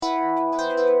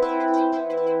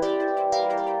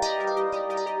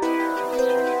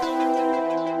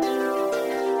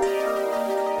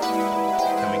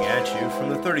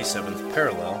37th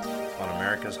parallel on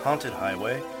America's haunted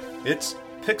highway, it's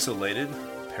Pixelated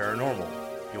Paranormal,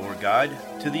 your guide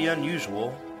to the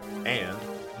unusual and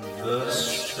the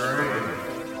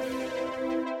strange.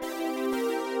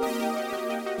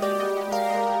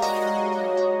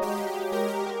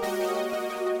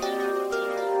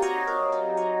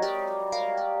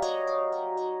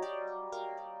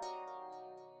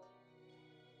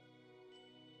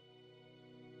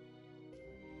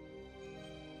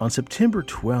 On September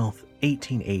 12,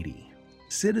 1880,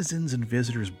 citizens and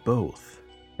visitors both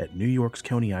at New York's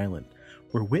Coney Island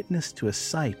were witness to a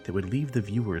sight that would leave the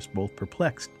viewers both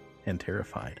perplexed and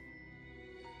terrified.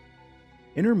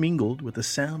 Intermingled with the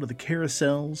sound of the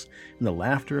carousels and the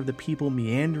laughter of the people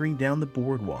meandering down the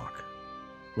boardwalk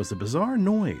was the bizarre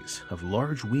noise of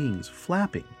large wings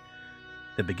flapping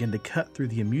that began to cut through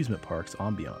the amusement park's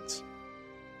ambiance.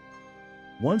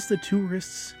 Once the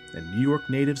tourists and New York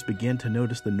natives began to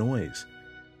notice the noise,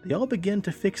 they all began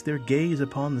to fix their gaze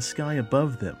upon the sky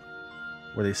above them,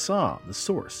 where they saw the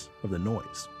source of the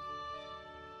noise.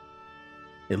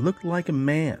 It looked like a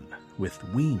man with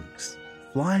wings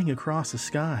flying across the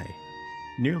sky,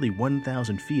 nearly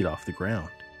 1,000 feet off the ground.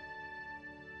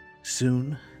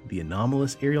 Soon, the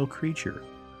anomalous aerial creature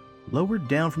lowered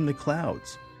down from the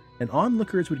clouds, and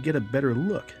onlookers would get a better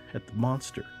look at the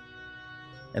monster.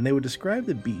 And they would describe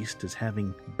the beast as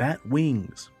having bat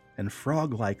wings and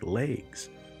frog-like legs,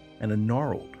 and a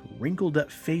gnarled,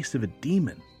 wrinkled-up face of a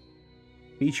demon,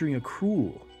 featuring a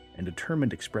cruel and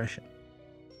determined expression.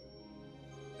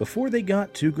 Before they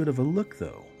got too good of a look,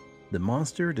 though, the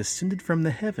monster descended from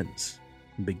the heavens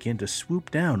and began to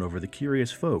swoop down over the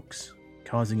curious folks,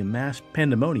 causing a mass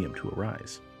pandemonium to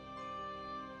arise.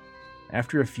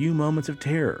 After a few moments of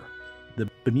terror,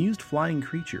 the bemused flying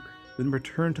creature then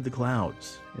returned to the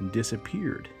clouds and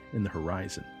disappeared in the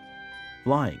horizon,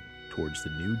 flying towards the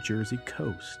New Jersey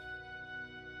coast.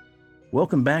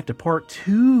 Welcome back to part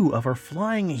 2 of our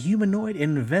flying humanoid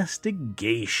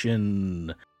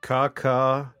investigation.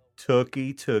 Caca,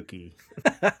 tookie.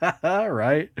 All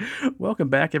right. Welcome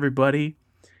back, everybody,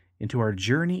 into our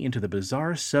journey into the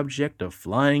bizarre subject of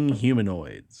flying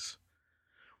humanoids.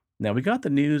 Now, we got the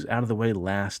news out of the way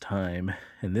last time,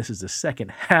 and this is the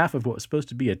second half of what was supposed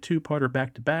to be a two-parter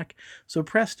back-to-back. So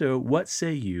presto, what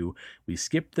say you? We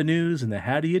skip the news and the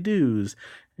how-do-you-dos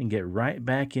and get right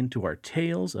back into our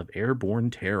tales of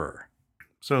airborne terror.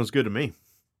 Sounds good to me.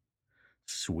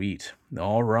 Sweet.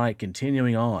 All right,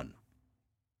 continuing on.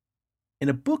 In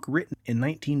a book written in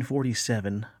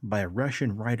 1947 by a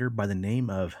Russian writer by the name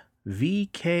of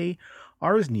V.K.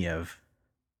 Arzniev,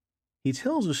 he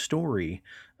tells a story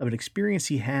of an experience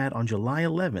he had on July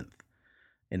 11th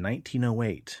in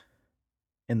 1908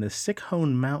 in the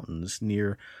Sikhon Mountains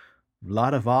near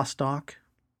Vladivostok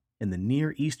in the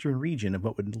near eastern region of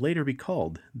what would later be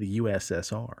called the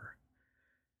USSR.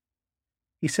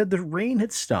 He said the rain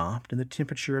had stopped and the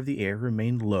temperature of the air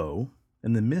remained low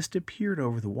and the mist appeared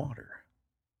over the water.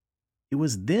 It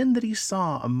was then that he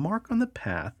saw a mark on the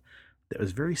path that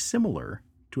was very similar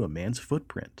to a man's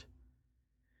footprint.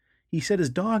 He said his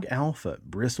dog Alpha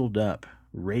bristled up,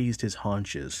 raised his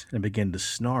haunches, and began to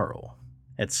snarl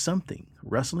at something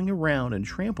rustling around and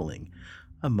trampling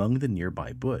among the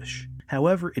nearby bush.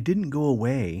 However, it didn't go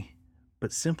away,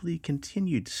 but simply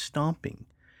continued stomping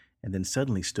and then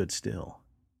suddenly stood still.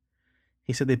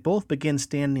 He said they both began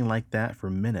standing like that for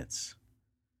minutes.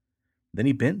 Then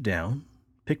he bent down,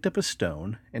 picked up a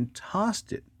stone, and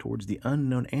tossed it towards the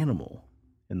unknown animal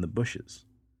in the bushes.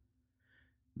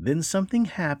 Then something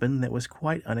happened that was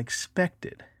quite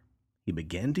unexpected. He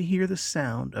began to hear the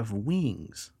sound of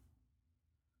wings.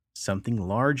 Something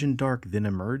large and dark then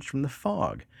emerged from the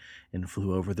fog and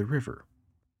flew over the river.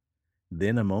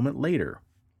 Then a moment later,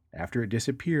 after it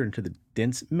disappeared into the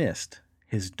dense mist,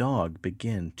 his dog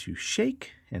began to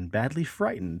shake and, badly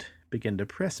frightened, began to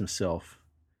press himself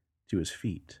to his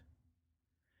feet.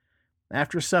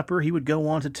 After supper, he would go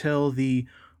on to tell the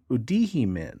Udihi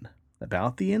men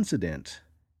about the incident,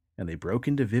 and they broke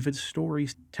into vivid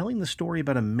stories, telling the story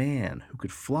about a man who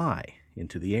could fly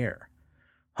into the air.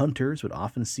 Hunters would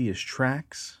often see his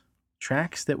tracks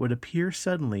that would appear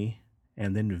suddenly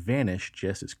and then vanish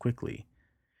just as quickly,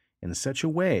 in such a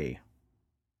way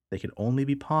they could only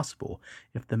be possible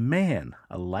if the man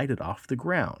alighted off the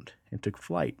ground and took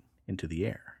flight into the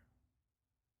air.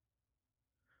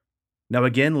 Now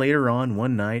again, later on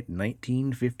one night in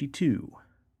 1952,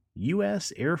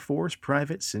 U.S. Air Force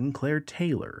Private Sinclair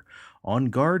Taylor, on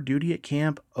guard duty at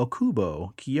Camp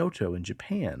Okubo, Kyoto in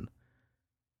Japan,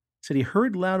 said he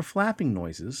heard loud flapping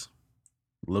noises.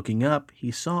 Looking up,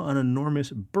 he saw an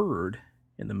enormous bird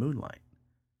in the moonlight.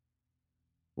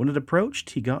 When it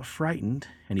approached, he got frightened,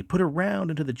 and he put a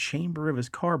round into the chamber of his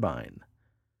carbine.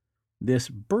 This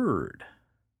bird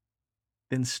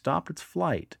then stopped its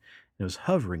flight and was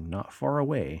hovering not far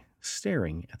away,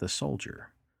 staring at the soldier.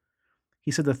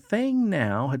 He said the thing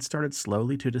now had started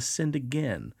slowly to descend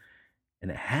again, and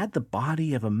it had the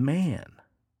body of a man.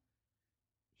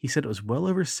 He said it was well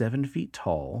over 7 feet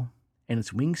tall, and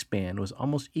its wingspan was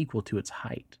almost equal to its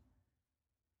height.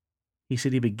 He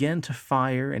said he began to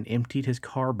fire and emptied his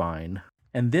carbine,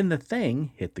 and then the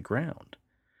thing hit the ground.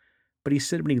 But he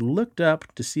said when he looked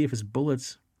up to see if his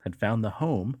bullets had found the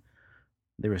home,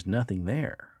 there was nothing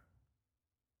there.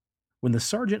 When the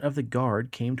sergeant of the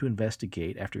guard came to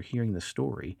investigate after hearing the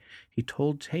story, he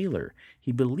told Taylor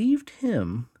he believed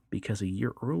him because a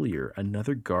year earlier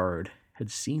another guard had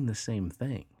seen the same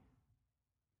thing.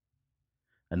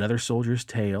 Another soldier's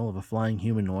tale of a flying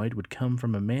humanoid would come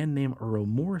from a man named Earl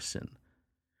Morrison,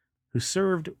 who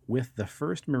served with the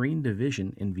 1st Marine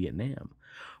Division in Vietnam.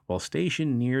 While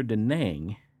stationed near Da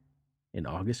Nang in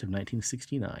August of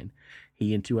 1969,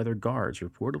 he and 2 other guards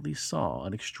reportedly saw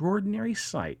an extraordinary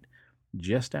sight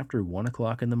just after 1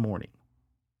 o'clock in the morning.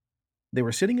 They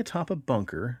were sitting atop a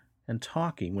bunker and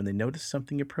talking when they noticed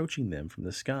something approaching them from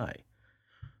the sky.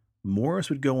 Morris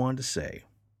would go on to say,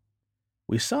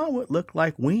 "We saw what looked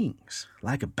like wings,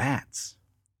 like a bat's,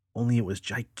 only it was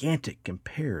gigantic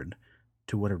compared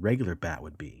to what a regular bat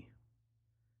would be.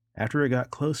 After it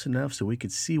got close enough so we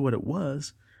could see what it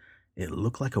was, it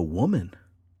looked like a woman,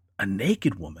 a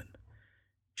naked woman.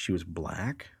 She was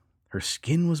black, her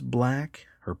skin was black,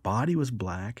 her body was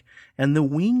black, and the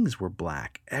wings were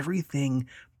black, everything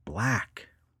black.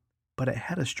 But it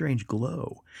had a strange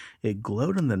glow. It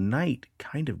glowed in the night,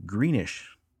 kind of greenish.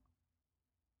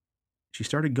 She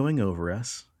started going over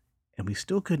us, and we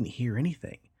still couldn't hear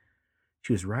anything.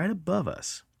 She was right above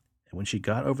us, and when she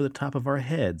got over the top of our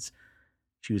heads,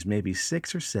 she was maybe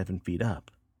 6 or 7 feet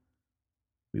up.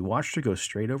 We watched her go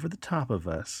straight over the top of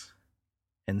us,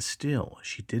 and still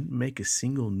she didn't make a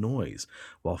single noise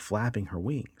while flapping her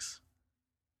wings.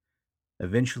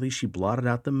 Eventually she blotted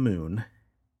out the moon,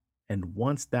 and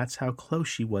once that's how close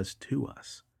she was to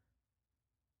us.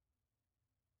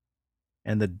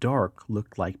 And the dark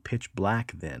looked like pitch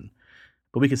black then,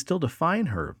 but we could still define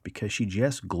her because she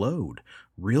just glowed,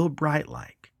 real bright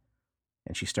like,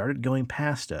 and she started going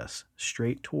past us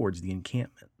straight towards the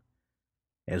encampment.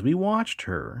 As we watched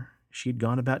her, she had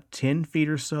gone about 10 feet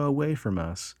or so away from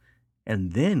us,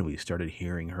 and then we started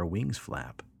hearing her wings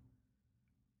flap.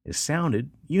 It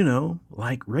sounded,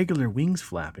 like regular wings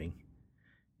flapping,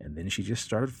 and then she just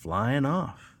started flying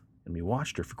off, and we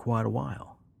watched her for quite a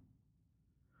while.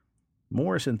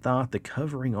 Morrison thought the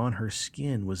covering on her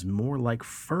skin was more like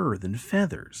fur than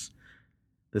feathers.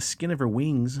 The skin of her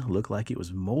wings looked like it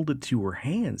was molded to her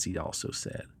hands, he also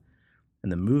said,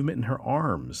 and the movement in her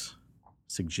arms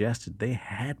suggested they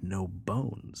had no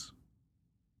bones.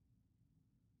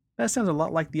 That sounds a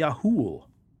lot like the Ahul.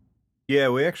 Yeah,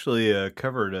 we actually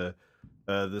covered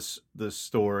this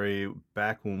story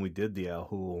back when we did the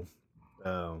Ahul.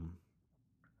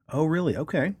 Oh, really?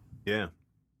 Okay. Yeah.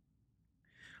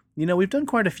 We've done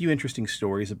quite a few interesting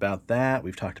stories about that.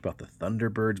 We've talked about the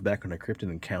Thunderbirds back on a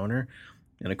cryptid encounter.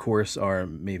 And of course,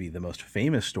 maybe the most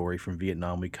famous story from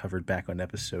Vietnam we covered back on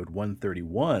episode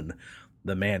 131,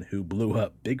 the man who blew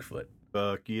up Bigfoot.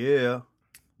 Fuck yeah.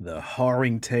 The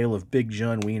harrowing tale of Big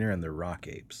John Wiener and the Rock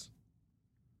Apes.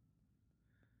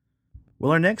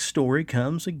 Well, our next story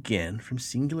comes again from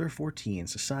Singular 14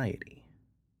 Society.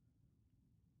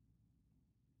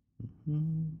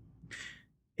 In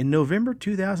November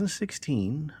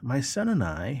 2016, my son and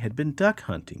I had been duck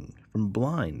hunting from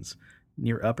blinds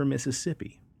near Upper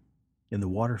Mississippi in the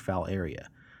waterfowl area,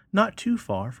 not too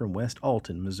far from West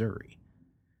Alton, Missouri.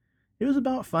 It was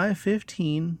about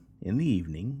 5:15 in the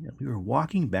evening, and we were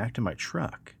walking back to my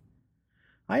truck.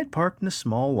 I had parked in a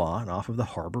small lot off of the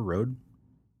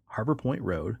Harbor Point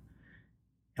Road,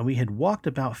 and we had walked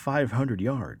about 500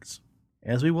 yards.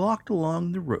 As we walked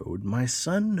along the road, my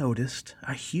son noticed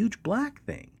a huge black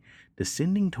thing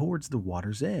descending towards the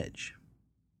water's edge.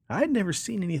 I had never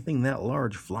seen anything that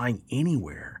large flying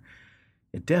anywhere.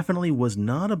 It definitely was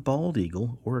not a bald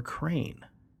eagle or a crane,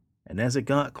 and as it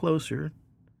got closer,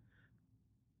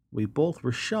 we both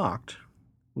were shocked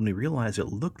when we realized it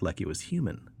looked like it was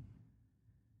human.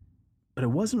 But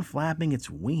it wasn't flapping its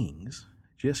wings,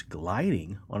 just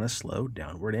gliding on a slow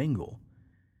downward angle.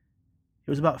 It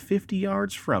was about 50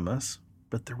 yards from us,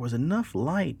 but there was enough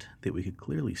light that we could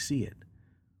clearly see it.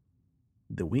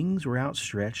 The wings were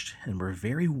outstretched and were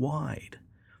very wide.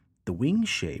 The wing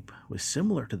shape was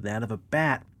similar to that of a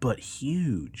bat, but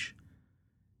huge.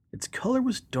 Its color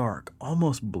was dark,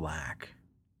 almost black,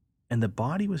 and the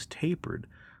body was tapered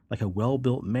like a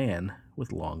well-built man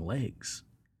with long legs.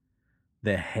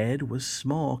 The head was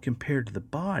small compared to the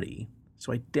body,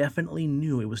 so I definitely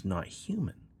knew it was not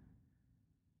human.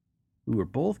 We were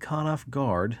both caught off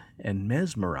guard and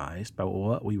mesmerized by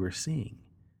what we were seeing.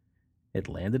 It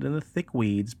landed in the thick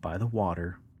weeds by the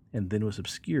water and then was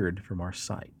obscured from our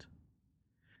sight.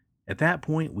 At that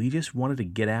point, we just wanted to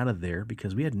get out of there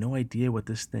because we had no idea what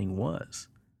this thing was.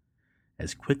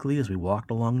 As quickly as we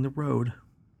walked along the road,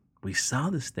 we saw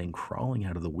this thing crawling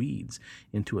out of the weeds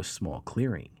into a small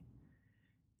clearing.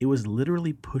 It was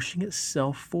literally pushing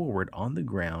itself forward on the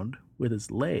ground with its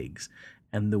legs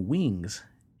and the wings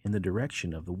in the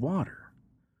direction of the water.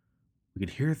 We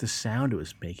could hear the sound it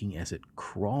was making as it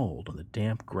crawled on the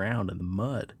damp ground and the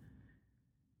mud.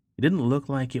 It didn't look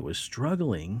like it was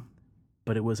struggling,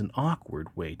 but it was an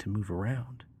awkward way to move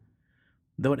around.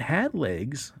 Though it had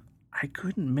legs, I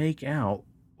couldn't make out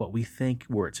what we think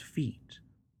were its feet.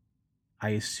 I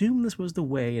assume this was the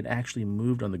way it actually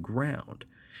moved on the ground.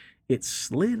 It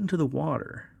slid into the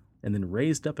water and then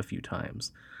raised up a few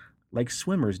times, like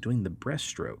swimmers doing the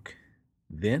breaststroke.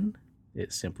 Then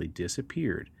it simply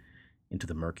disappeared into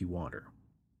the murky water.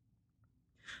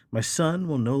 My son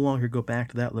will no longer go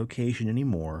back to that location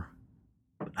anymore,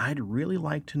 but I'd really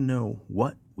like to know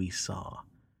what we saw.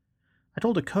 I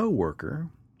told a co-worker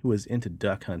who was into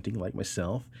duck hunting like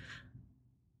myself.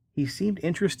 He seemed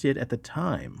interested at the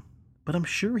time, but I'm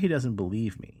sure he doesn't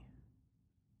believe me.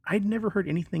 I'd never heard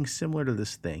anything similar to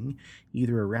this thing,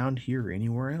 either around here or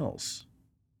anywhere else.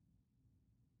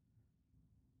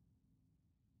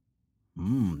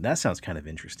 That sounds kind of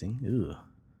interesting. Ugh.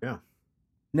 Yeah.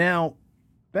 Now,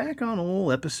 back on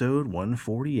old episode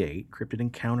 148, Cryptid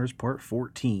Encounters Part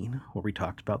 14, where we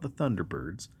talked about the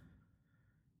Thunderbirds,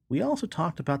 we also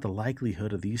talked about the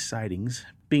likelihood of these sightings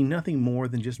being nothing more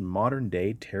than just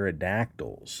modern-day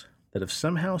pterodactyls that have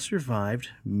somehow survived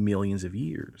millions of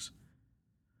years.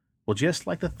 Well, just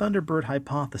like the Thunderbird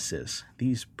hypothesis,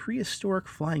 these prehistoric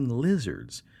flying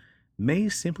lizards may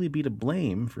simply be to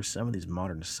blame for some of these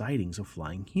modern sightings of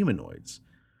flying humanoids.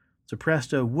 So,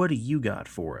 Presto, what do you got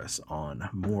for us on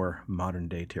more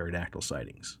modern-day pterodactyl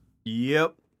sightings?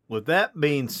 Yep. With that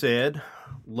being said,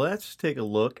 let's take a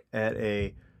look at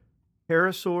a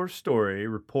pterosaur story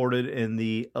reported in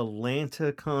the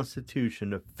Atlanta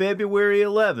Constitution of February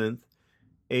 11th,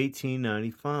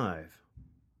 1895.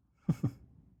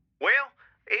 Well,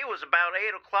 it was about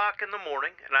 8 o'clock in the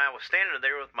morning, and I was standing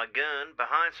there with my gun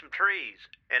behind some trees,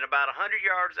 and about 100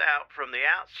 yards out from the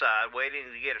outside, waiting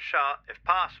to get a shot, if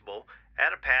possible,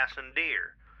 at a passing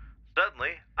deer.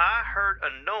 Suddenly, I heard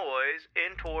a noise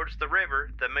in towards the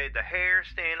river that made the hair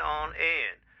stand on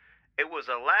end. It was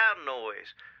a loud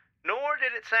noise, nor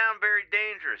did it sound very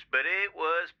dangerous, but it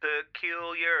was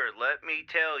peculiar, let me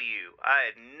tell you. I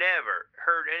had never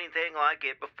heard anything like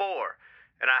it before,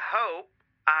 and I hope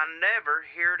I never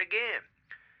hear it again.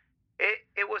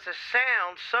 It was a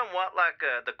sound somewhat like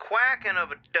the quacking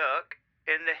of a duck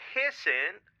and the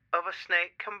hissing of a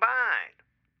snake combined.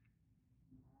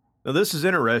 Now, this is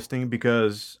interesting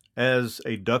because as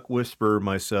a duck whisperer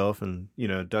myself and,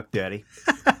 duck daddy,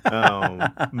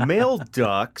 male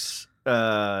ducks,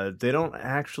 they don't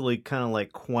actually kind of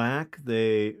like quack.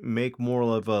 They make more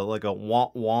of a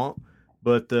womp womp,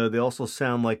 but they also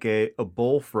sound like a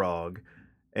bullfrog.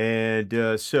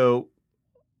 And so,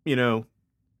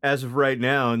 as of right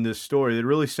now in this story, it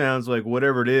really sounds like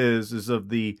whatever it is of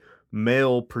the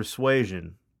male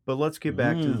persuasion. But let's get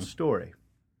back to the story.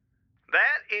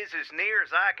 That is as near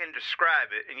as I can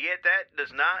describe it, and yet that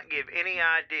does not give any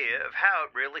idea of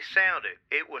how it really sounded.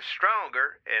 It was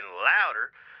stronger and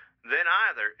louder than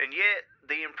either, and yet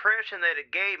the impression that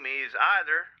it gave me is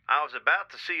either I was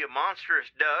about to see a monstrous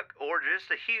duck or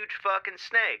just a huge fucking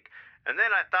snake, and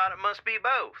then I thought it must be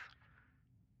both.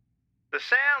 The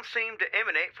sound seemed to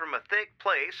emanate from a thick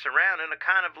place surrounding a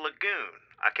kind of lagoon.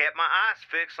 I kept my eyes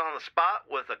fixed on the spot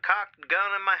with a cocked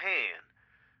gun in my hand.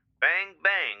 Bang,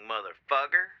 bang,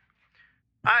 motherfucker.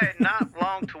 I had not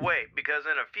long to wait because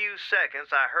in a few seconds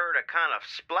I heard a kind of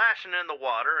splashing in the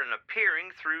water, and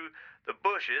appearing through the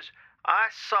bushes,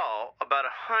 I saw about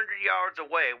 100 yards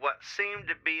away what seemed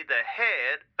to be the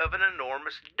head of an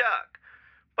enormous duck.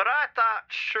 But I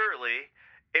thought surely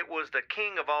it was the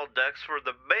king of all ducks, for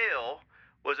the bill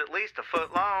was at least a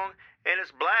foot long and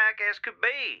as black as could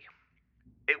be.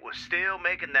 It was still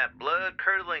making that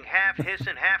blood-curdling,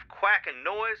 half-hissing, half-quacking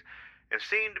noise, and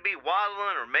seemed to be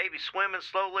waddling or maybe swimming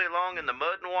slowly along in the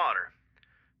mud and water.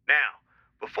 Now,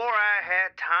 before I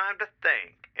had time to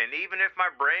think, and even if my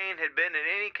brain had been in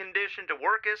any condition to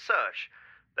work as such,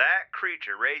 that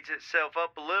creature raised itself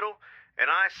up a little, and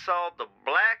I saw the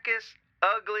blackest,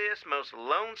 ugliest, most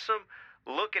lonesome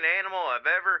looking animal I've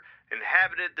ever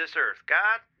inhabited this earth.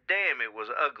 God damn, it was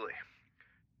ugly.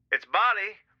 Its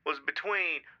body was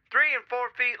between 3 and 4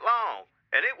 feet long,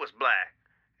 and it was black.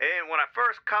 And when I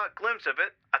first caught a glimpse of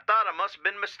it, I thought I must have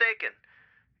been mistaken.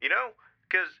 You know,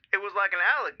 because it was like an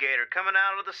alligator coming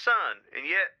out of the sun, and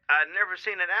yet I'd never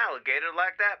seen an alligator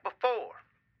like that before.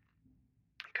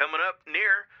 Coming up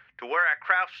near to where I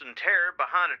crouched in terror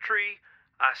behind a tree,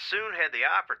 I soon had the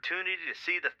opportunity to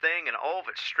see the thing in all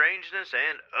of its strangeness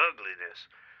and ugliness.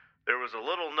 There was a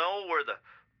little knoll where the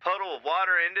puddle of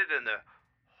water ended and the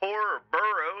horror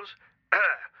burrows.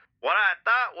 What I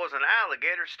thought was an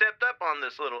alligator stepped up on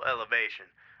this little elevation,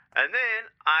 and then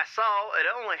I saw it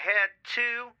only had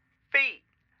 2 feet.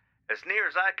 As near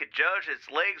as I could judge, its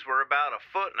legs were about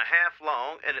 1.5 feet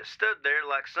long, and it stood there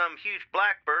like some huge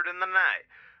blackbird in the night,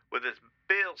 with its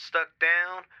bill stuck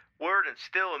downward and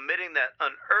still emitting that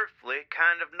unearthly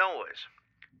kind of noise.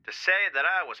 To say that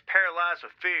I was paralyzed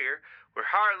with fear would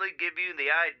hardly give you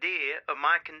the idea of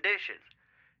my condition.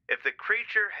 If the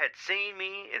creature had seen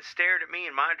me and stared at me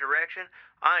in my direction,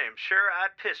 I am sure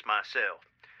I'd piss myself.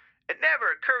 It never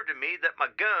occurred to me that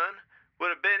my gun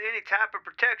would have been any type of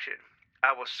protection.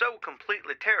 I was so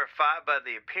completely terrified by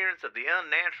the appearance of the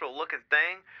unnatural-looking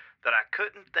thing that I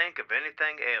couldn't think of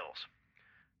anything else.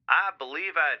 I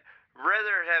believe I'd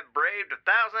rather have braved 1,000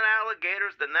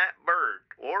 alligators than that bird,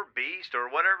 or beast,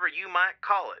 or whatever you might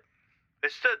call it.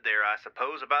 It stood there, I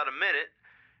suppose, about a minute,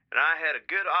 and I had a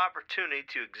good opportunity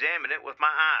to examine it with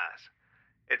my eyes.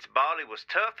 Its body was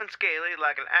tough and scaly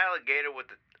like an alligator,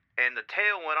 and the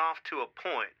tail went off to a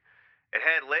point. It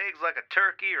had legs like a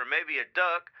turkey or maybe a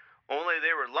duck, only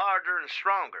they were larger and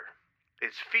stronger.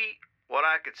 Its feet, what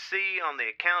I could see on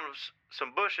the account of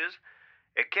some bushes,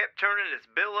 it kept turning its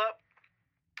bill up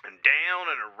and down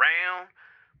and around,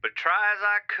 but try as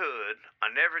I could,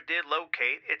 I never did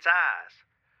locate its eyes.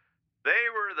 They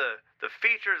were the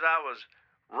features I was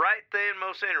right then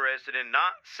most interested in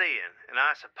not seeing, and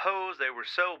I suppose they were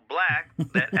so black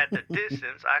that at the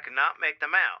distance I could not make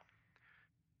them out.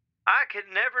 I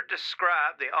could never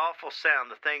describe the awful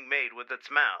sound the thing made with its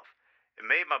mouth. It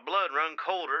made my blood run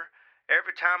colder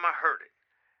every time I heard it,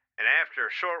 and after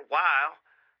a short while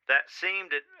that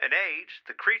seemed an age,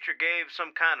 the creature gave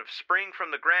some kind of spring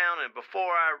from the ground, and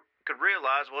before I could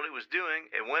realize what it was doing,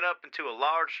 it went up into a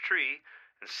large tree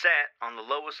and sat on the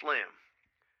lowest limb.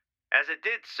 As it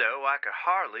did so, I could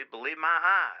hardly believe my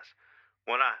eyes,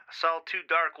 when I saw 2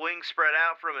 dark wings spread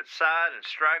out from its side and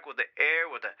strike with the air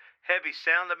with a heavy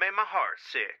sound that made my heart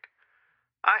sick.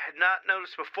 I had not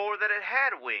noticed before that it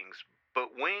had wings,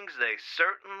 but wings they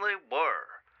certainly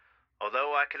were,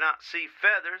 although I could not see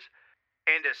feathers,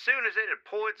 and as soon as it had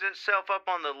poised itself up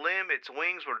on the limb, its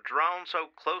wings were drawn so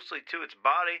closely to its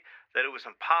body that it was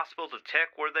impossible to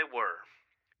detect where they were.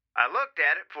 I looked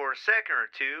at it for a second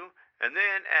or two, and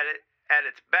then at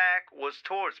its back was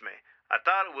towards me. I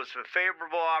thought it was a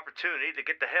favorable opportunity to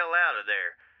get the hell out of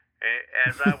there,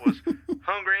 as I was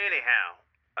hungry anyhow.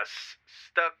 I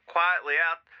stuck quietly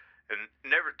out and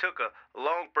never took a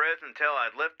long breath until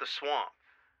I'd left the swamp.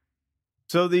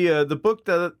 So the book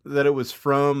that it was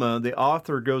from, the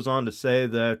author goes on to say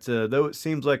that though it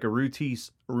seems like a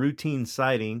routine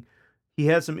sighting, he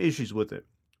had some issues with it.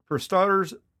 For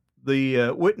starters,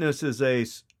 the witness is a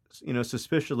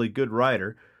suspiciously good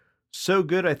writer. So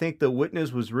good, I think the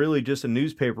witness was really just a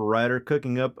newspaper writer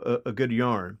cooking up a good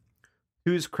yarn.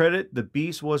 To his credit, the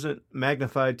beast wasn't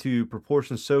magnified to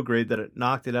proportions so great that it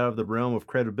knocked it out of the realm of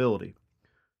credibility.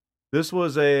 This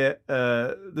was the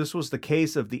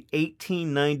case of the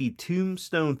 1890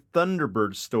 Tombstone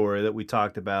Thunderbird story that we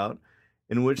talked about,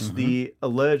 in which the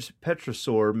alleged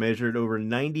petrosaur measured over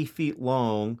 90 feet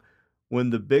long, when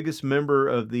the biggest member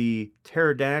of the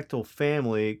pterodactyl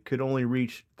family could only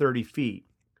reach 30 feet.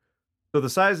 So the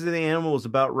size of the animal was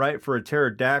about right for a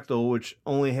pterodactyl, which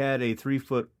only had a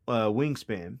 3-foot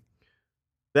wingspan.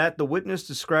 That the witness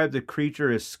described the creature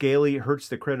as scaly hurts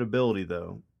the credibility,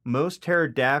 though. Most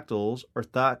pterodactyls are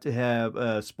thought to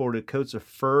have sported coats of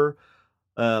fur,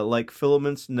 like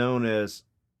filaments known as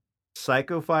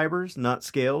psychofibers, not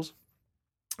scales.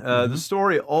 The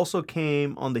story also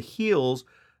came on the heels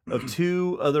of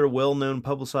 2 other well-known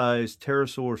publicized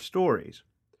pterosaur stories.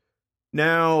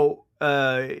 Now,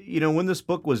 when this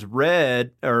book was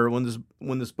read, or when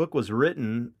this book was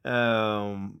written,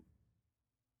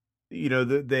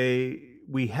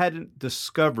 we hadn't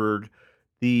discovered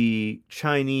the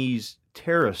Chinese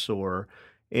pterosaur,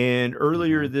 and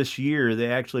earlier this year they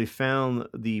actually found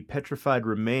the petrified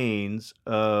remains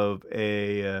of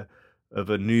a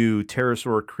new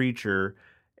pterosaur creature,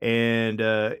 and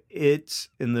it's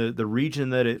in the region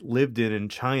that it lived in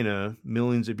China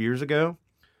millions of years ago.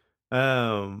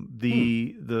 Hmm.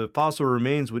 The fossil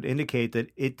remains would indicate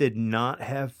that it did not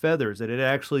have feathers; that it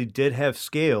actually did have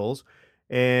scales,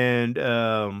 and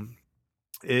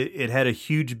it had a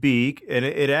huge beak, and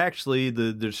it actually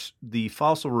the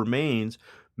fossil remains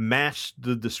matched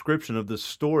the description of the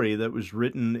story that was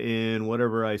written in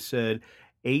whatever I said,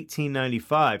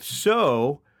 1895.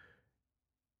 So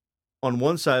on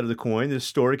one side of the coin, this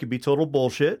story could be total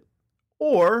bullshit,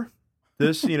 or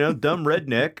this dumb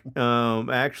redneck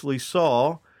actually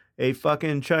saw a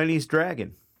fucking Chinese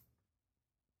dragon.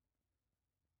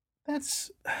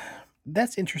 That's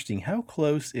that's interesting. How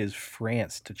close is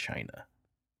France to China?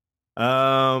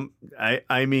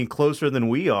 I mean closer than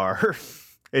we are.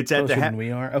 It's at the Closer than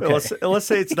we are? Okay. let's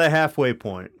say it's the halfway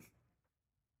point.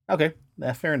 Okay.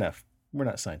 Fair enough. We're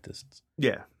not scientists.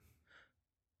 Yeah.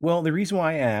 Well, the reason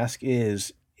why I ask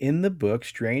is in the book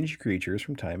Strange Creatures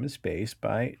from Time and Space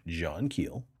by John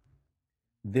Keel,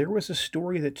 there was a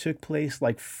story that took place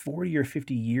like 40 or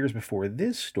 50 years before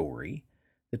this story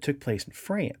that took place in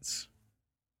France.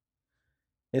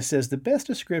 It says the best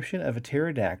description of a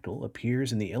pterodactyl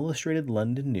appears in the Illustrated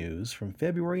London News from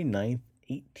February 9th,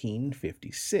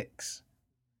 1856.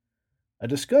 A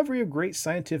discovery of great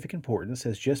scientific importance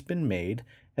has just been made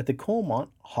at the Colmont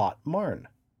Haute Marne.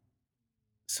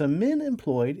 Some men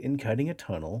employed in cutting a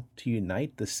tunnel to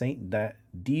unite the St.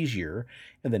 Dizier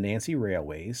and the Nancy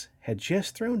railways had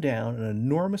just thrown down an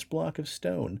enormous block of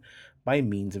stone by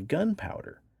means of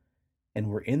gunpowder, and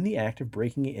were in the act of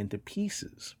breaking it into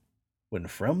pieces, when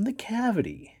from the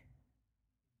cavity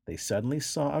they suddenly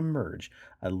saw emerge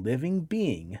a living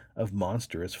being of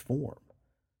monstrous form.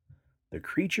 The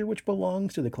creature, which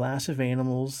belongs to the class of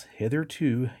animals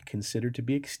hitherto considered to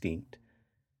be extinct,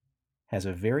 has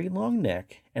a very long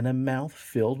neck and a mouth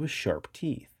filled with sharp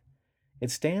teeth. It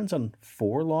stands on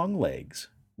 4 long legs,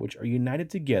 which are united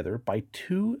together by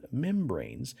 2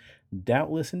 membranes,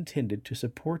 doubtless intended to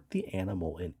support the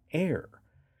animal in air,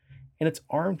 and it's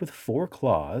armed with 4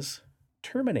 claws,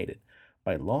 terminated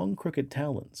by long crooked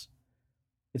talons.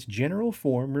 Its general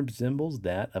form resembles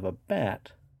that of a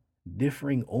bat,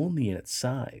 differing only in its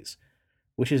size,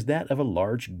 which is that of a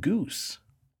large goose.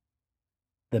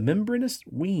 The membranous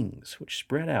wings, which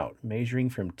spread out, measuring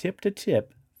from tip to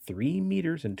tip 3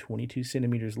 meters and 22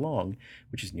 centimeters long,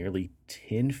 which is nearly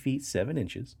 10 feet 7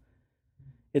 inches.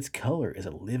 Its color is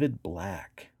a livid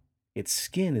black. Its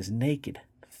skin is naked,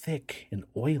 thick, and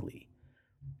oily.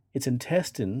 Its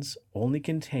intestines only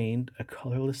contained a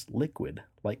colorless liquid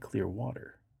like clear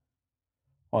water.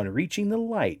 On reaching the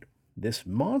light, this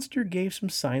monster gave some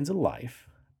signs of life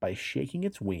by shaking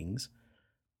its wings,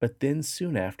 but then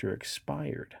soon after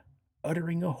expired,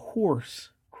 uttering a hoarse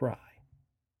cry.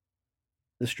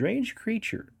 The strange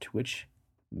creature, to which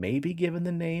may be given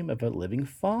the name of a living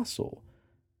fossil,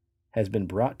 has been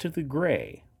brought to the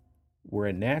Gray, where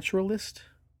a naturalist,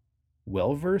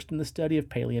 well versed in the study of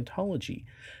paleontology,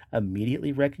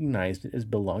 immediately recognized it as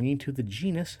belonging to the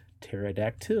genus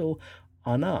Pterodactyl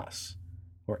anas,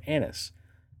 or Anis.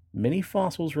 Many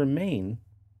fossils remain,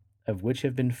 of which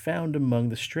have been found among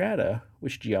the strata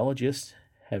which geologists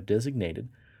have designated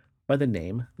by the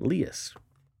name Lias.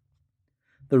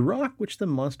 The rock which the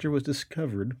monster was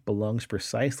discovered belongs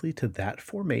precisely to that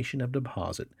formation of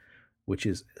deposit which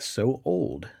is so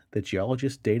old that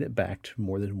geologists date it back to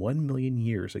more than 1 million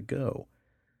years ago.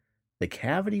 The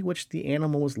cavity which the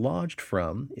animal was lodged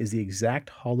from is the exact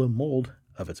hollow mold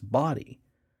of its body,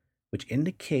 which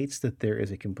indicates that there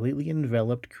is a completely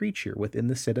enveloped creature within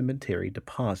the sedimentary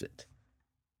deposit.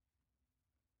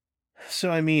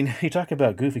 So, I mean, you talk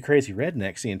about goofy, crazy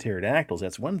rednecks seeing pterodactyls,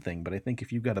 that's one thing, but I think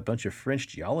if you've got a bunch of French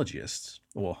geologists,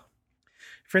 well,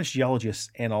 French geologists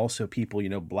and also people,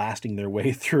 blasting their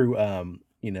way through,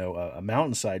 a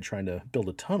mountainside trying to build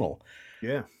a tunnel,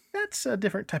 Yeah. that's a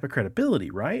different type of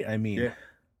credibility, right? I mean, Yeah.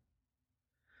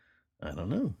 I don't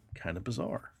know, kind of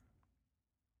bizarre.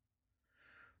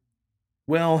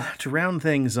 Well, to round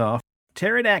things off,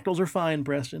 pterodactyls are fine,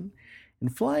 Preston,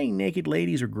 and flying naked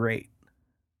ladies are great.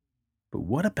 But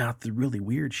what about the really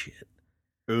weird shit?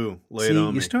 Ooh, lay it See, on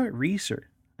you me. start research.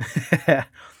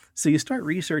 So you start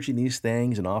researching these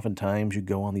things, and oftentimes you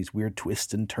go on these weird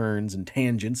twists and turns and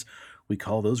tangents. We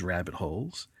call those rabbit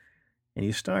holes. And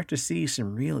you start to see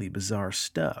some really bizarre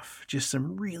stuff. Just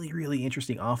some really, really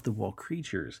interesting off the wall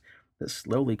creatures that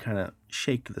slowly kind of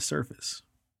shake to the surface.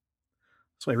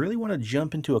 So I really want to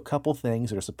jump into a couple things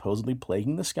that are supposedly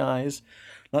plaguing the skies,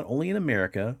 not only in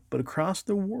America, but across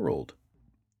the world,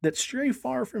 that stray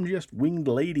far from just winged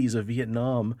ladies of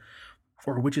Vietnam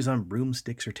or witches on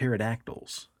broomsticks or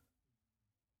pterodactyls.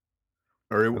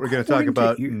 We're going to talk According to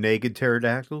about naked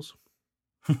pterodactyls?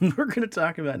 We're going to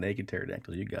talk about naked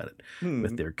pterodactyls, you got it,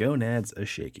 with their gonads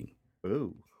a-shaking.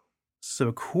 Oh. So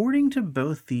according to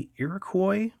both the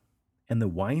Iroquois and the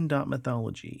Wyandot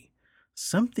mythology,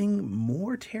 something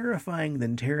more terrifying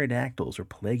than pterodactyls are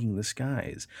plaguing the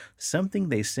skies, something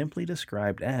they simply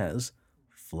described as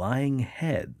flying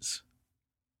heads.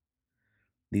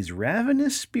 These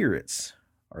ravenous spirits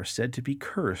are said to be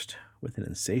cursed with an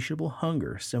insatiable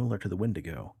hunger similar to the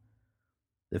Wendigo.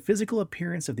 The physical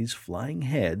appearance of these flying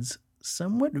heads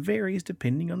somewhat varies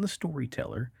depending on the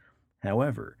storyteller.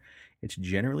 However, it's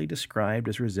generally described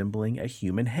as resembling a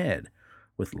human head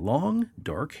with long,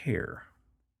 dark hair,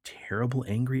 terrible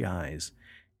angry eyes,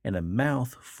 and a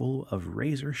mouth full of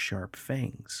razor-sharp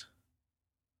fangs.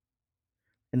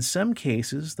 In some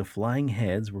cases, the flying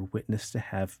heads were witnessed to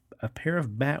have a pair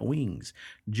of bat wings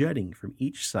jutting from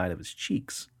each side of its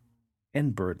cheeks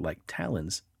and bird-like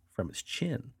talons from its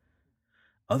chin.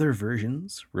 Other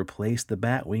versions replace the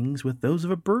bat wings with those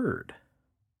of a bird,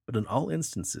 but in all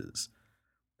instances,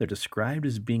 they're described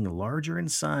as being larger in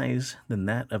size than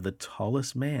that of the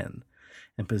tallest man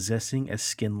and possessing a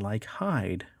skin-like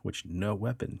hide which no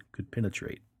weapon could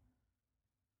penetrate.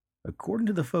 According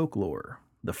to the folklore,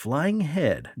 the flying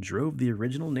head drove the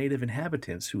original native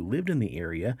inhabitants who lived in the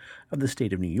area of the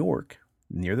state of New York,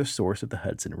 near the source of the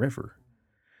Hudson River,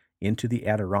 into the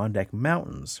Adirondack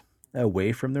Mountains,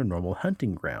 away from their normal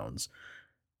hunting grounds,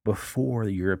 before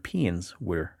the Europeans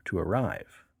were to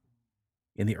arrive.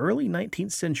 In the early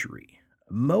 19th century,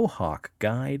 a Mohawk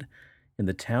guide in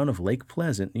the town of Lake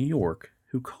Pleasant, New York,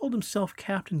 who called himself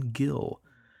Captain Gill,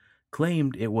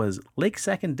 claimed it was Lake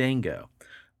Sacandango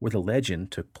where the legend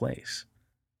took place.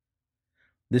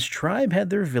 This tribe had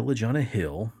their village on a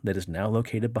hill that is now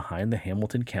located behind the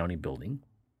Hamilton County building,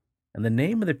 and the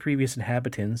name of the previous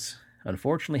inhabitants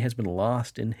unfortunately has been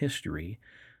lost in history,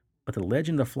 but the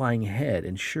legend of the flying head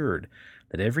ensured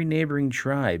that every neighboring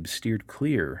tribe steered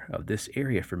clear of this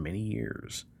area for many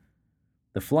years.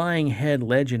 The flying head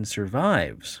legend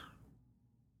survives,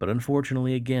 but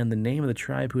unfortunately, again, the name of the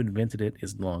tribe who invented it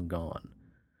is long gone.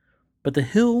 But the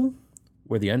hill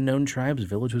where the unknown tribe's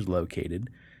village was located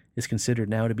is considered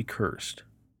now to be cursed.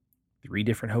 3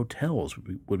 different hotels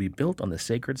would be built on the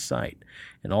sacred site,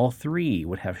 and all 3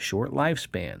 would have short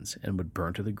lifespans and would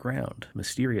burn to the ground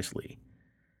mysteriously.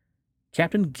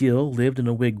 Captain Gill lived in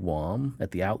a wigwam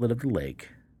at the outlet of the lake,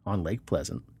 on Lake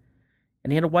Pleasant,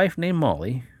 and he had a wife named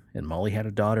Molly, and Molly had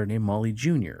a daughter named Molly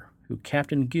Jr., who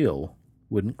Captain Gill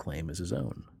wouldn't claim as his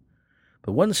own.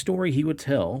 But one story he would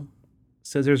tell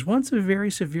says there's once a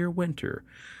very severe winter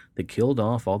that killed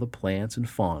off all the plants and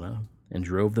fauna and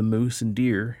drove the moose and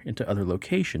deer into other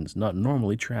locations not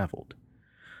normally traveled.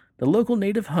 The local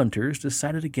native hunters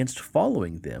decided against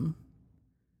following them,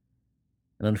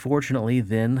 and unfortunately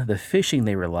then the fishing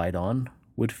they relied on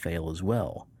would fail as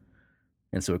well.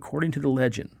 And so according to the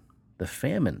legend, the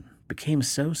famine became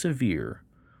so severe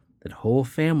that whole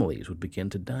families would begin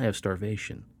to die of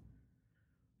starvation.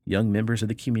 Young members of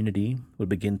the community would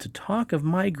begin to talk of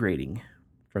migrating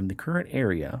from the current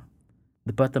area,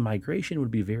 but the migration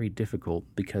would be very difficult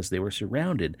because they were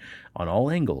surrounded on all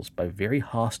angles by very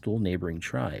hostile neighboring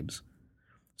tribes.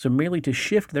 So merely to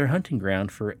shift their hunting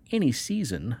ground for any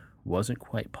season wasn't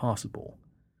quite possible.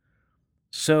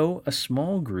 So a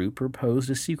small group proposed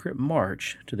a secret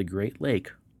march to the Great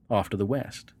Lake off to the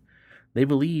west. They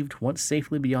believed once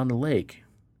safely beyond the lake,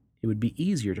 it would be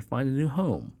easier to find a new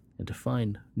home and to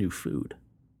find new food.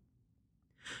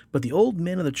 But the old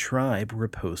men of the tribe were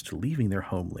opposed to leaving their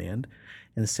homeland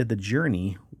and said the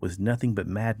journey was nothing but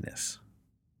madness.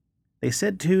 They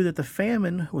said, too, that the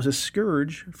famine was a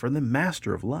scourge from the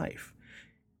master of life,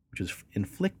 which was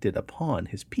inflicted upon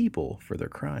his people for their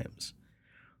crimes,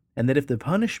 and that if the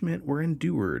punishment were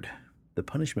endured, the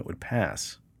punishment would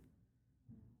pass.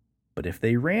 But if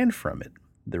they ran from it,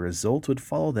 the result would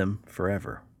follow them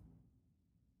forever.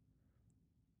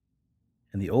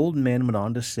 And the old men went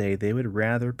on to say they would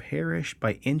rather perish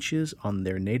by inches on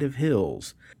their native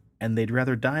hills, and they'd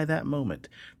rather die that moment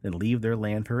than leave their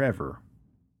land forever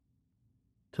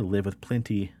to live with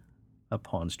plenty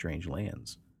upon strange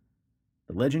lands.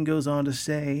 The legend goes on to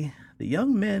say the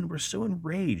young men were so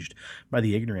enraged by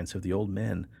the ignorance of the old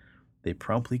men, they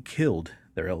promptly killed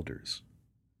their elders.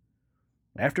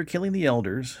 After killing the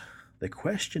elders, the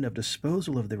question of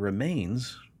disposal of their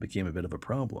remains became a bit of a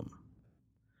problem.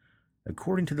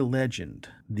 According to the legend,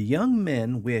 the young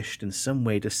men wished in some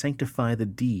way to sanctify the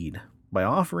deed by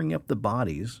offering up the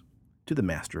bodies to the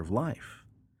Master of Life.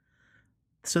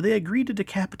 So they agreed to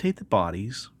decapitate the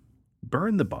bodies,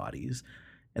 burn the bodies,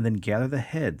 and then gather the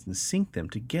heads and sink them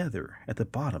together at the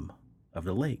bottom of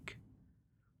the lake.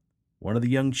 One of the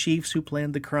young chiefs who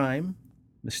planned the crime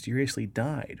mysteriously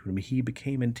died when he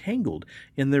became entangled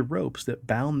in the ropes that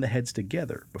bound the heads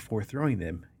together before throwing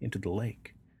them into the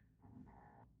lake.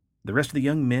 The rest of the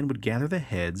young men would gather the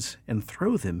heads and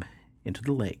throw them into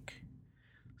the lake.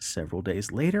 Several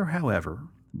days later, however,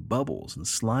 bubbles and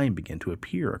slime began to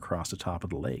appear across the top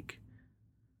of the lake,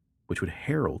 which would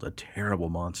herald a terrible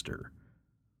monster.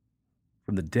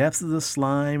 From the depths of the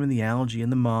slime and the algae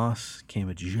and the moss came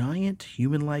a giant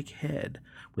human-like head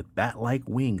with bat-like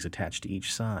wings attached to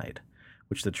each side,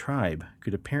 which the tribe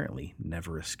could apparently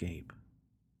never escape.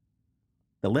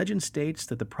 The legend states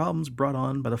that the problems brought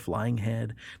on by the flying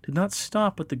head did not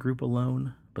stop with the group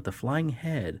alone, but the flying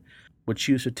head would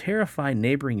choose to terrify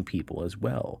neighboring people as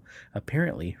well,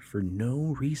 apparently for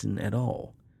no reason at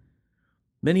all.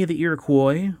 Many of the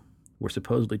Iroquois were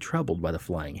supposedly troubled by the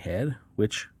flying head,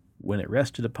 which, when it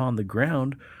rested upon the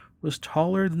ground, was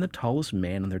taller than the tallest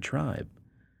man in their tribe.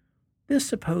 This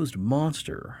supposed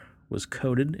monster was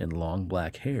coated in long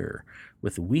black hair,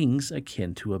 with wings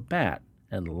akin to a bat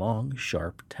and long,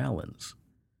 sharp talons.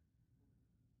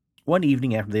 One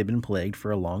evening after they had been plagued for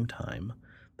a long time,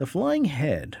 the flying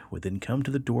head would then come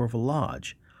to the door of a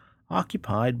lodge,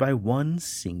 occupied by one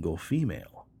single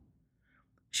female.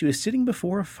 She was sitting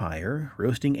before a fire,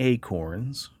 roasting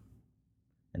acorns,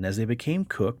 and as they became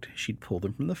cooked, she'd pull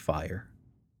them from the fire,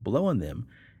 blow on them,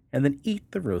 and then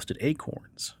eat the roasted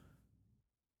acorns.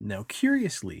 Now,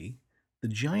 curiously, the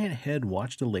giant head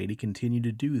watched the lady continue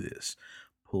to do this,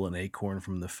 pull an acorn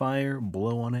from the fire,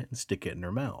 blow on it, and stick it in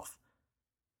her mouth.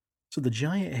 So the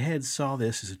giant head saw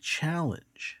this as a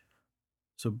challenge.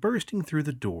 So bursting through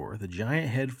the door, the giant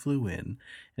head flew in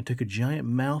and took a giant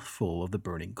mouthful of the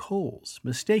burning coals,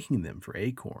 mistaking them for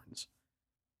acorns.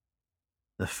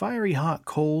 The fiery hot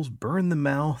coals burned the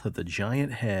mouth of the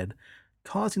giant head,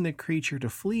 causing the creature to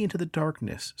flee into the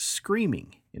darkness,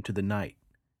 screaming into the night,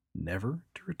 never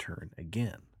to return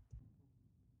again.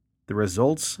 The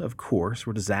results, of course,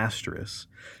 were disastrous,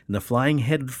 and the flying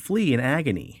head would flee in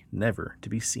agony, never to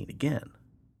be seen again.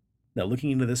 Now,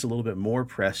 looking into this a little bit more,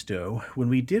 Presto, when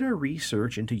we did our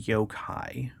research into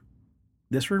yokai,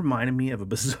 this reminded me of a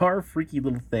bizarre, freaky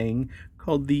little thing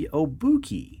called the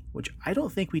obuki, which I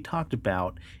don't think we talked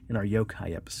about in our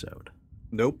yokai episode.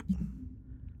 Nope.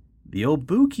 The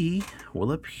obuki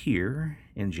will appear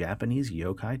in Japanese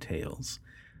yokai tales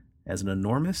as an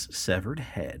enormous severed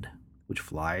head which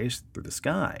flies through the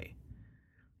sky.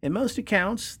 In most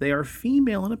accounts, they are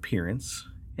female in appearance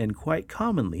and quite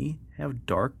commonly have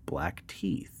dark black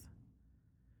teeth.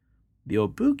 The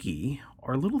obuki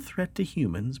are little threat to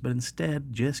humans, but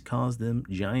instead just cause them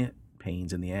giant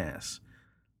pains in the ass.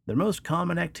 Their most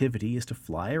common activity is to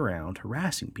fly around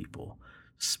harassing people,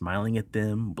 smiling at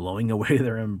them, blowing away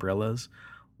their umbrellas,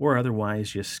 or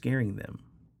otherwise just scaring them.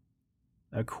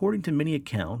 According to many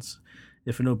accounts,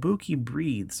 if an obuki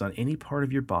breathes on any part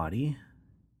of your body,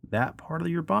 that part of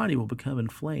your body will become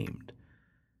inflamed.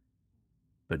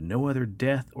 But no other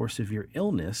death or severe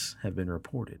illness have been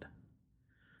reported.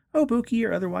 Obuki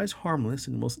are otherwise harmless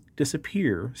and will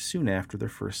disappear soon after their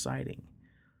first sighting.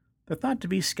 They're thought to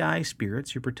be sky spirits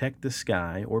who protect the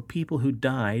sky or people who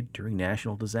died during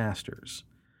natural disasters.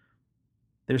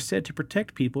 They're said to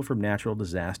protect people from natural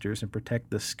disasters and protect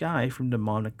the sky from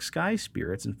demonic sky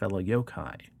spirits and fellow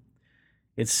yokai.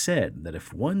 It's said that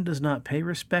if one does not pay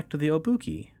respect to the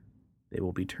obuki, they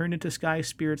will be turned into sky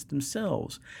spirits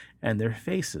themselves, and their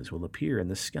faces will appear in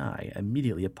the sky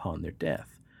immediately upon their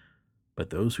death.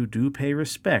 But those who do pay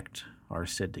respect are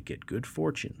said to get good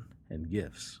fortune and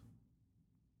gifts.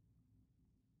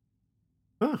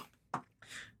 Huh.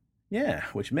 Yeah,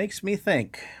 which makes me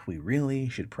think we really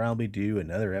should probably do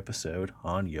another episode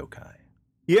on yokai.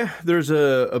 Yeah, there's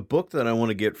a book that I want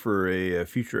to get for a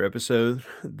future episode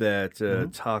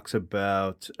that talks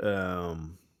about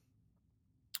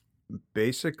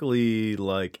basically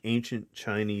like ancient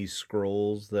Chinese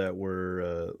scrolls that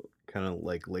were kind of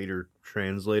like later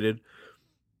translated.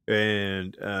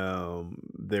 And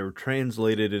they were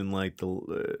translated in like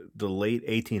the late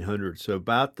 1800s. So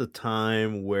about the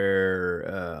time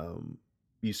where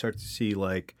you start to see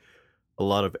like a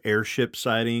lot of airship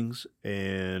sightings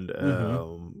and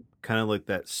kind of like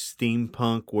that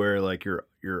steampunk where like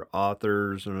your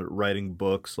authors are writing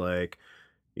books, like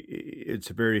it's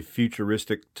a very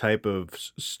futuristic type of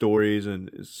stories.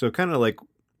 And so kind of like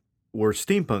where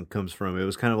steampunk comes from, it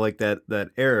was kind of like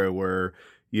that era where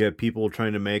you have people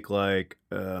trying to make like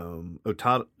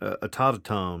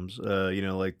automatons,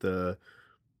 like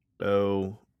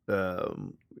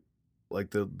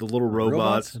like the little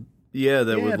robots. Yeah,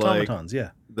 that would like automatons,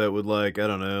 yeah. That would like, I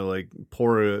don't know, like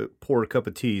pour a cup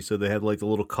of tea. So they had like the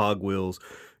little cogwheels,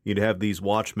 you'd have these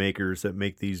watchmakers that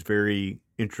make these very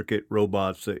intricate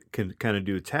robots that can kind of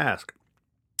do a task.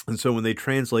 And so when they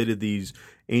translated these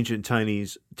ancient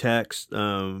Chinese texts,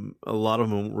 a lot of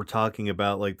them were talking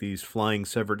about like these flying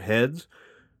severed heads.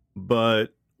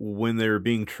 But when they were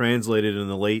being translated in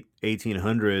the late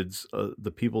 1800s,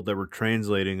 the people that were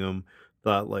translating them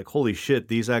thought like, holy shit,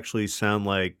 these actually sound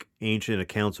like ancient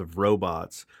accounts of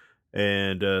robots.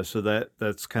 And so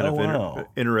that's kind Oh, of wow.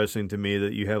 interesting to me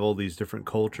that you have all these different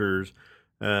cultures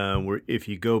where if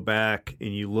you go back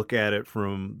and you look at it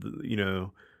from,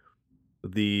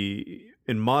 the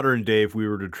in modern day, if we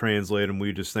were to translate them,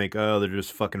 we just think, oh, they're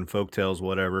just fucking folktales,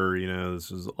 whatever. This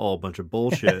is all a bunch of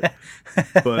bullshit.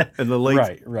 But in the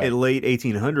Right. late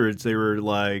 1800s, they were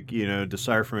like,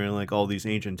 deciphering like all these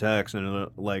ancient texts, and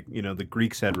like, the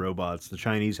Greeks had robots, the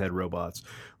Chinese had robots,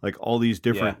 like all these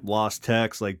different lost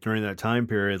texts. Like during that time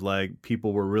period, like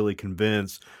people were really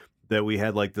convinced that we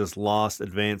had like this lost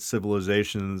advanced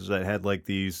civilizations that had like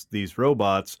these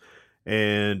robots.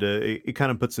 And it kind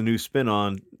of puts a new spin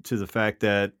on to the fact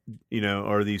that,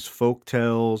 are these folk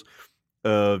tales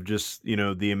of just,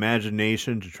 the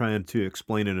imagination to trying to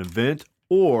explain an event,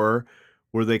 or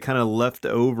were they kind of left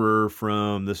over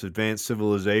from this advanced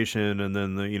civilization, and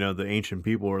then the ancient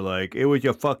people were like, it was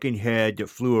your fucking head that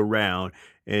flew around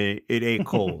and it ate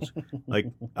coals. Like,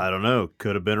 I don't know,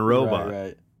 could have been a robot.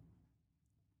 Right.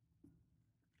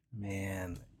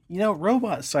 Man,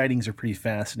 robot sightings are pretty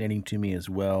fascinating to me as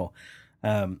well.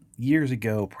 Years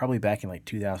ago, probably back in like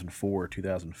 2004 or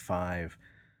 2005,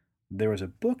 there was a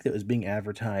book that was being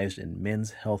advertised in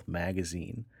Men's Health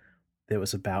magazine that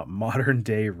was about modern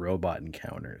day robot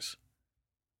encounters.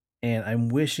 And I'm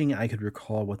wishing I could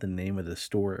recall what the name of the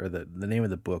story or the name of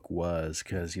the book was,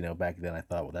 because, back then I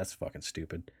thought, well, that's fucking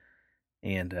stupid,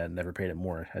 and never paid it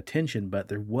more attention. But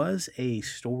there was a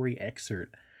story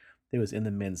excerpt that was in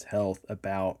the Men's Health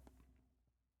about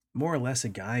more or less a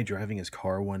guy driving his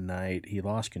car one night. He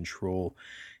lost control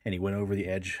and he went over the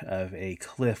edge of a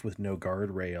cliff with no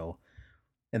guardrail.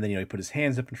 And then, he put his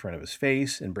hands up in front of his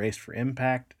face and braced for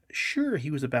impact. Sure,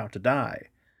 he was about to die.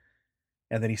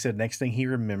 And then he said next thing he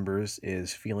remembers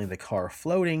is feeling the car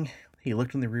floating. He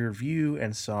looked in the rear view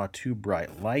and saw two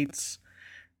bright lights.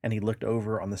 And he looked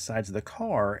over on the sides of the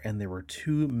car, and there were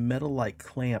two metal-like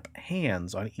clamp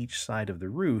hands on each side of the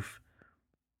roof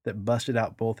that busted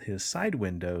out both his side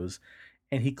windows,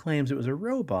 and he claims it was a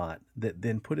robot that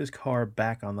then put his car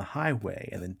back on the highway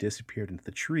and then disappeared into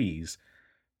the trees.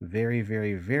 Very,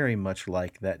 very, very much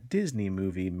like that Disney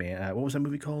movie, man. What was that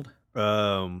movie called?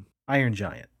 Iron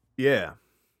Giant. Yeah.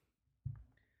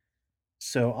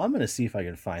 So I'm going to see if I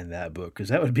can find that book, because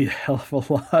that would be a hell of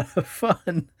a lot of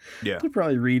fun to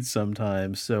probably read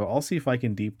sometime. So I'll see if I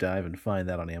can deep dive and find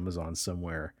that on Amazon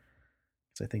somewhere,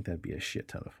 because I think that'd be a shit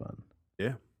ton of fun.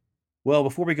 Yeah. Well,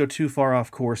 before we go too far off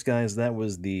course, guys, that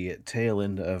was the tail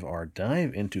end of our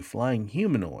dive into flying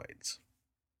humanoids.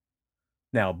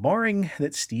 Now, barring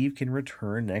that Steve can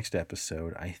return next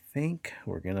episode, I think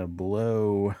we're going to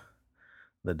blow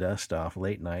the dust off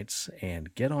late nights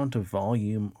and get on to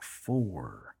volume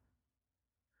 4.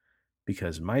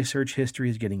 Because my search history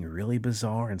is getting really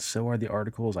bizarre, and so are the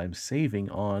articles I'm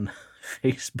saving on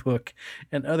Facebook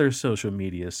and other social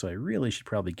media, so I really should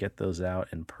probably get those out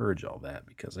and purge all that,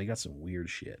 because I got some weird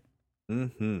shit.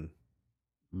 Mm-hmm.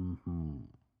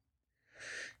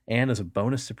 And as a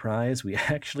bonus surprise, we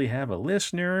actually have a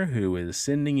listener who is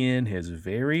sending in his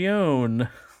very own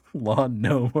lawn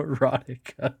gnome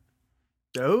erotica.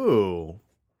 Oh.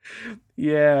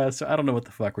 Yeah, so I don't know what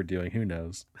the fuck we're doing. Who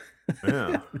knows?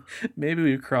 Yeah. Maybe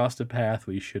we've crossed a path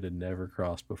we should have never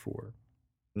crossed before.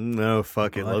 No,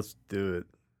 fuck it. Let's do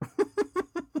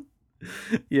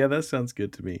it. Yeah, that sounds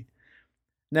good to me.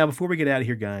 Now, before we get out of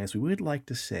here, guys, we would like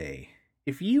to say,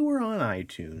 if you were on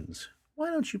iTunes, why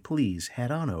don't you please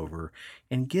head on over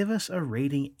and give us a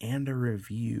rating and a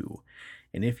review?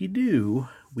 And if you do,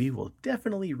 we will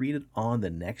definitely read it on the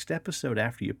next episode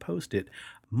after you post it,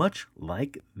 much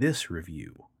like this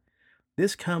review.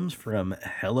 This comes from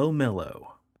Hello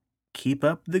Mellow. Keep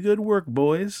up the good work,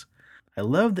 boys. I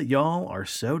love that y'all are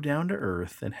so down to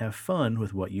earth and have fun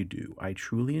with what you do. I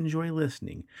truly enjoy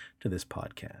listening to this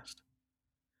podcast.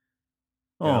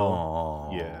 Oh,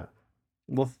 yeah.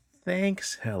 Well,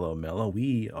 thanks, Hello Mellow.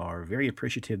 We are very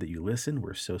appreciative that you listen.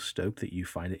 We're so stoked that you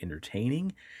find it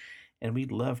entertaining. And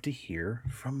we'd love to hear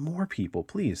from more people.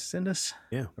 Please send us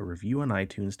a review on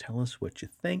iTunes. Tell us what you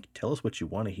think. Tell us what you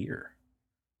want to hear.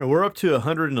 And we're up to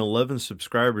 111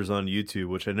 subscribers on YouTube,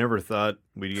 which I never thought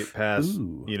we'd get past,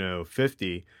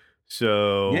 50.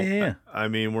 So, Yeah. I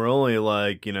mean, we're only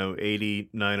like,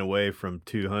 89 away from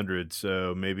 200.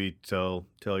 So maybe tell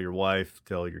your wife,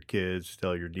 tell your kids,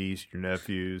 tell your niece, your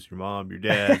nephews, your mom, your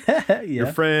dad, your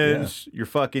Yeah. friends, your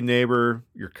fucking neighbor,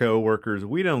 your coworkers.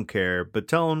 We don't care, but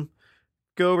tell them,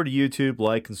 go over to YouTube,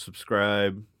 like and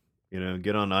subscribe,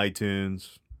 get on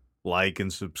iTunes, like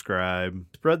and subscribe.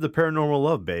 Spread the paranormal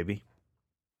love, baby.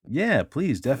 Yeah,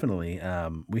 please, definitely.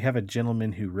 We have a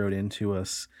gentleman who wrote into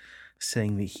us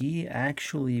saying that he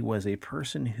actually was a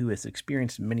person who has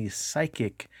experienced many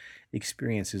psychic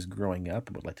experiences growing up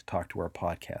and would like to talk to our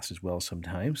podcast as well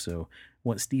sometime. So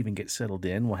once Steven gets settled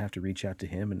in, we'll have to reach out to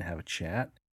him and have a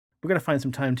chat. We're going to find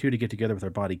some time, too, to get together with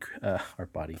our buddy.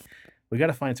 We got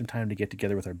to find some time to get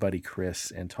together with our buddy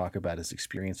Chris and talk about his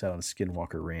experience out on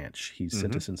Skinwalker Ranch. He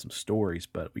sent us in some stories,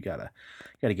 but we gotta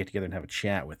get together and have a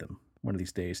chat with him one of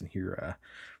these days and hear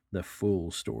the full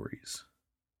stories.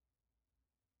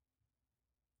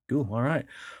 Cool. All right.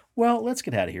 Well, let's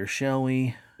get out of here, shall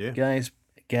we? Yeah. Guys,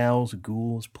 gals,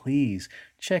 ghouls, please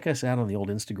check us out on the old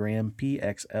Instagram,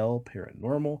 PXL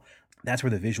Paranormal. That's where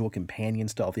the visual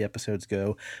companions to all the episodes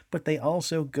go, but they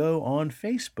also go on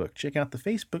Facebook. Check out the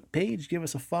Facebook page. Give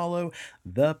us a follow.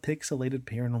 The Pixelated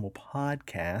Paranormal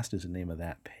Podcast is the name of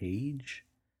that page.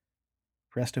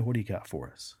 Presto, what do you got for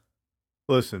us?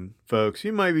 Listen, folks,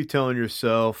 you might be telling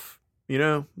yourself,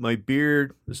 my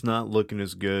beard is not looking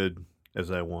as good as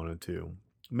I wanted to.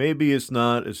 Maybe it's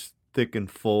not as thick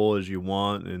and full as you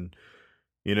want, and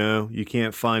you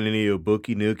can't find any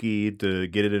obuki nookie to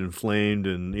get it inflamed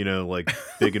and like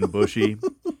big and bushy,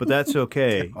 but that's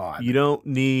okay. God. You don't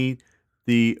need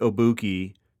the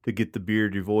obuki to get the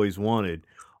beard you've always wanted.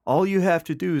 All you have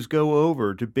to do is go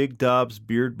over to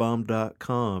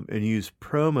BigDobsBeardBomb.com and use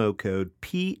promo code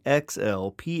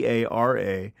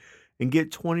PXLPARA and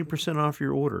get 20% off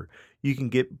your order. You can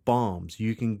get bombs.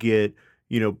 You can get,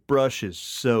 brushes,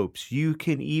 soaps. You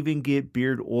can even get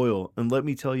beard oil. And let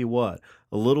me tell you what,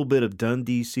 a little bit of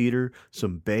Dundee cedar,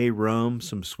 some bay rum,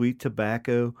 some sweet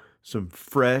tobacco, some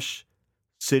fresh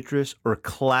citrus or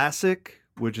classic,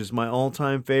 which is my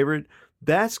all-time favorite.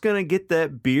 That's going to get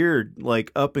that beard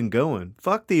like up and going.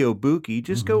 Fuck the obuki.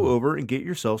 Just go over and get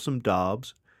yourself some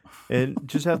Dobbs and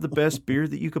just have the best beard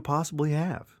that you could possibly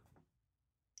have.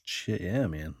 Shit, yeah,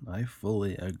 man. I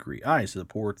fully agree. I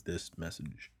support this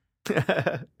message.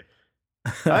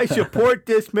 I support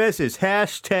this message.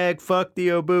 Hashtag fuck the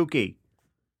obuki.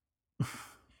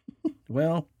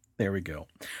 Well, there we go.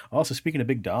 Also, speaking of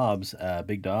Big Dobbs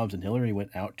and Hillary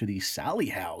went out to the Sally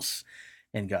house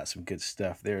and got some good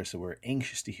stuff there. So we're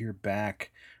anxious to hear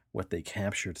back what they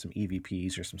captured, some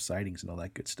EVPs or some sightings and all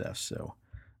that good stuff. So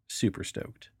super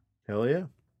stoked. Hell yeah.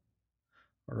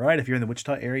 All right, if you're in the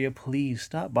Wichita area, please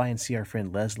stop by and see our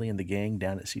friend Leslie and the gang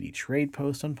down at CD Trade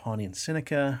Post on Pawnee and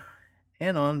Seneca.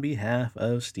 And on behalf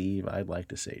of Steve, I'd like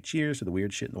to say cheers to the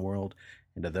weird shit in the world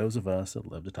and to those of us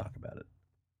that love to talk about it.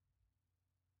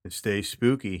 And stay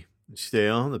spooky. Stay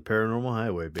on the paranormal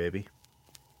highway, baby.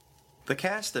 The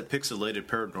cast at Pixelated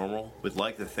Paranormal would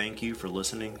like to thank you for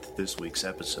listening to this week's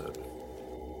episode.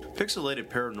 Pixelated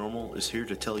Paranormal is here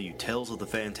to tell you tales of the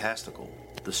fantastical,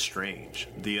 the strange,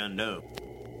 the unknown.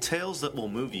 Tales that will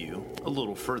move you a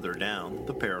little further down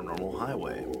the paranormal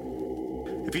highway.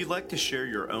 If you'd like to share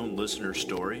your own listener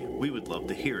story, we would love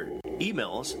to hear it.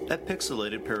 Email us at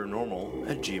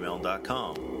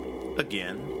pixelatedparanormal@gmail.com.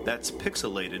 Again, that's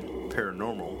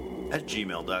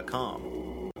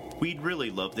pixelatedparanormal@gmail.com. We'd really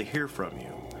love to hear from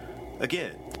you.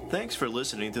 Again, thanks for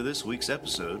listening to this week's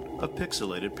episode of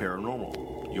Pixelated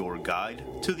Paranormal, your guide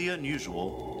to the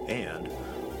unusual and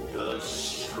the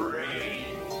strange.